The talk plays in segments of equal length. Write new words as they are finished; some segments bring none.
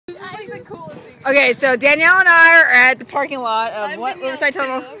the coolest thing. Okay, so Danielle and I are at the parking lot of what was I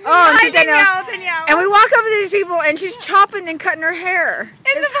telling them? Oh, and she's Danielle. And we walk up to these people, and she's chopping and cutting her hair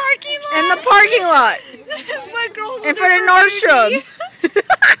In the parking lot. in the parking lot My girls in front of Nordstrom's.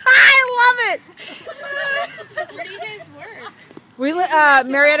 I love it. Where do you guys work? We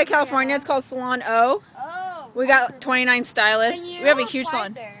Marietta, California. It's called Salon O. Oh. We got 29 stylists. We have a huge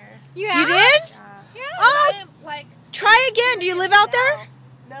salon. There. You did? Yeah. Oh, Like. try again. Do you live out there?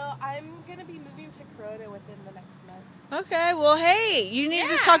 No, I'm gonna be moving to Corona within the next month. Okay. Well, hey, you need to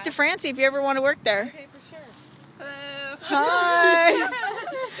just talk to Francie if you ever want to work there. Okay, for sure. Hello. Hi.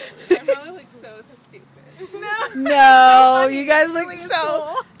 I probably look so stupid. No, you guys look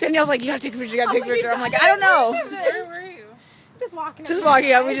so. Danielle's like, you gotta take a picture. You gotta take a picture. I'm like, I don't know. Where were you? Just walking. Just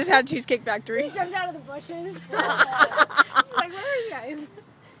walking up. We just had Cheesecake Factory. We jumped out of the bushes. Like, where are you guys?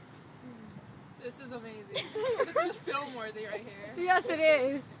 This is amazing. This is film worthy right here. Yes, it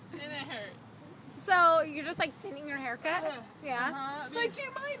is. And it hurts. So you're just like thinning your haircut? Yeah. She's like, do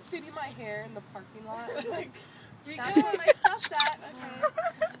you mind thinning my hair in the parking lot? Like, that's where my stuff's at.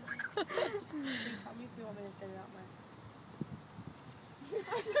 Okay. Tell me if you want me to figure out my.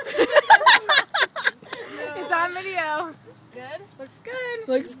 It's on video. Good? Looks good.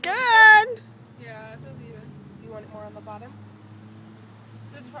 Looks good. Yeah, I believe it. Do you want it more on the bottom?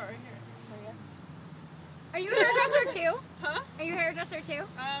 This part right here. Are you a hairdresser too? Huh? Are you a hairdresser too?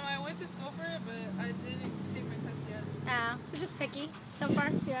 I went to school for it, but I didn't take my test yet. Oh, so just picky so far?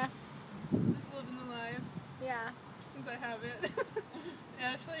 Yeah. Just living the life Yeah. since I have it.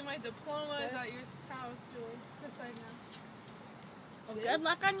 Actually, my diploma is at your house, Julie. This side now. Well, good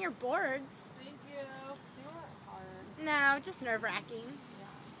luck on your boards. Thank you. They weren't hard. No, just nerve-wracking.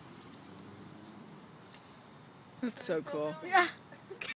 That's so cool. Yeah.